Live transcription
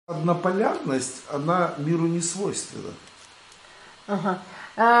Однополярность, она миру не свойственна.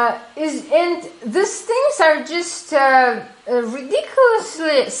 And these things are just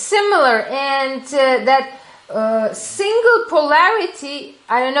ridiculously similar, and that single polarity,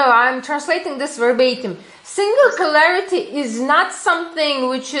 I don't know, I'm translating this verbatim. Single polarity is not something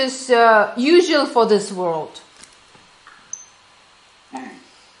which is usual for this world.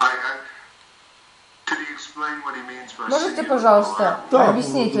 Можете, пожалуйста,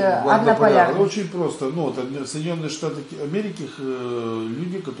 объяснить однополярность? Очень просто. Ну, вот Соединенные Штаты Америки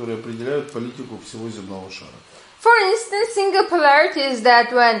люди, которые определяют политику всего земного шара. For instance, single polarity is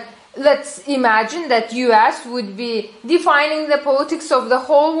that when, let's imagine that US would be defining the politics of the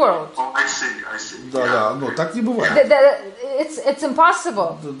whole world. Oh, I see. Да, но так не бывает. It's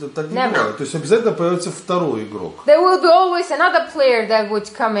impossible. Так не бывает. То есть обязательно появится второй игрок. There will be always another player that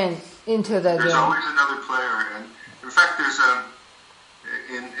would come into the game. There's always another player, and in fact, there's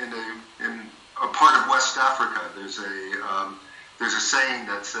in a part of West Africa, there's a saying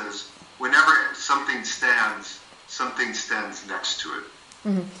that says, whenever something stands next to it.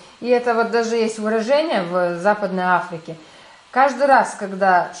 И это вот даже есть выражение в Западной Африке. Каждый раз,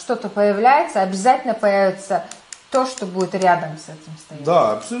 когда что-то появляется, обязательно появится то, что будет рядом с этим стоять.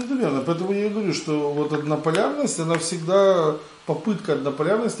 Да, абсолютно верно. Поэтому я и говорю, что вот однополярность, она всегда, попытка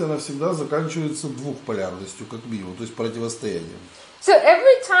однополярности, она всегда заканчивается двухполярностью, как минимум, то есть противостоянием. So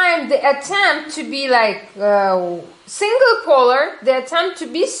every time the attempt to be like single polar, the attempt to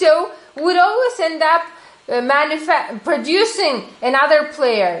be so, would always end up producing another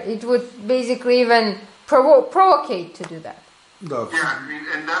player. It would basically even provocate to do that. Да. Yeah, I mean,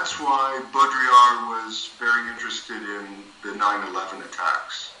 and that's why Baudrillard was very interested in the 9/11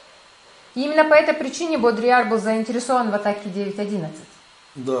 attacks. Именно по этой причине Бодрияр был заинтересован в атаке 9/11.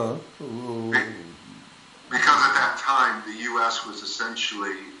 Да. Because at that time the U.S. was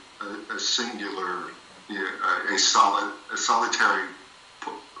essentially a singular, a solitary,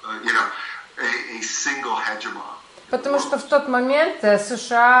 a single hegemon. Потому что в тот момент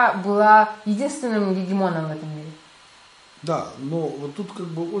США была единственным гегемоном в этом мире. Да, но вот тут как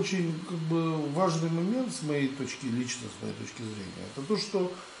бы очень важный момент с моей точки зрения, это то,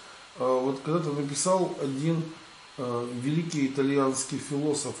 что вот когда-то написал один великий итальянский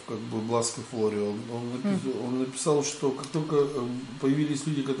философ, как бы Бласко Флорио, он написал, что как только появились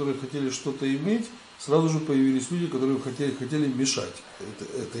люди, которые хотели что-то иметь, сразу же появились люди, которые хотели мешать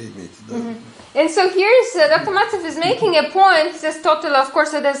это иметь. Да. And so here's Dr. Matsev is making a point. Says Total, of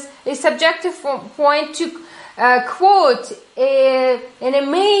course, it is a subjective point to quote an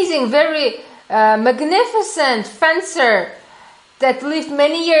amazing, very magnificent fencer that lived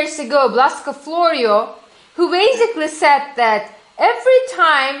many years ago, Blаско Флорио, who basically said that every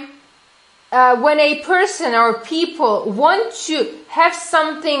time when a person or people want to have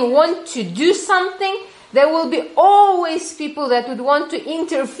something, want to do something, there will be always people that would want to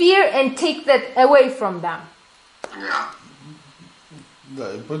interfere and take that away from them. Yeah.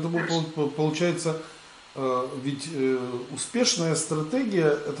 Да, и поэтому получается, ведь успешная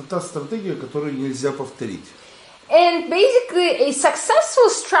стратегия – это та стратегия, которую нельзя повторить. And basically, a successful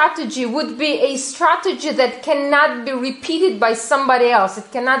strategy would be a strategy that cannot be repeated by somebody else. It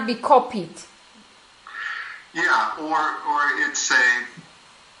cannot be copied. Yeah, or it's a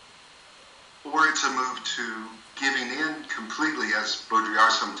move to giving in completely, as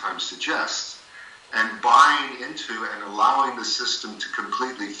Baudrillard sometimes suggests, and buying into and allowing the system to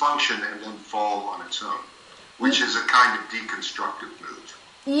completely function and then fall on its own, which is a kind of deconstructive move.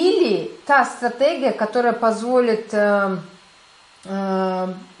 Или та стратегия, которая позволит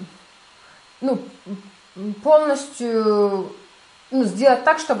полностью сделать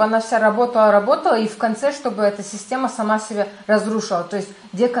так, чтобы она вся работала, и в конце, чтобы эта система сама себя разрушила, то есть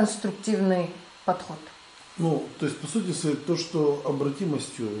деконструктивный подход. Ну, то есть, по сути, то, что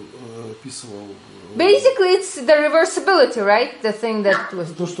обратимостью описывал... Basically, it's the reversibility, right? The thing that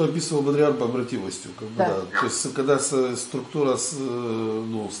was... То, что описывал Бодрияр по обратимостью. Как бы, да. То есть, когда структура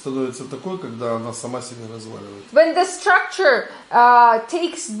становится такой, когда она сама себя разваливает. When the structure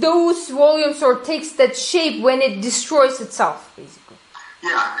takes those volumes or takes that shape when it destroys itself, basically.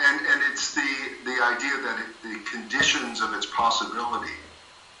 Yeah, and it's the idea that the conditions of its possibility,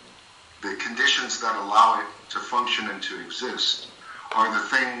 the conditions that allow it to function and to exist, are the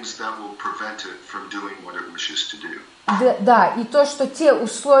things that will prevent it from doing what it wishes to do. Да, и то, что те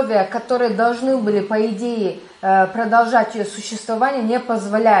условия, которые должны были, по идее, продолжать ее существование, не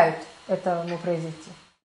позволяют этому произойти.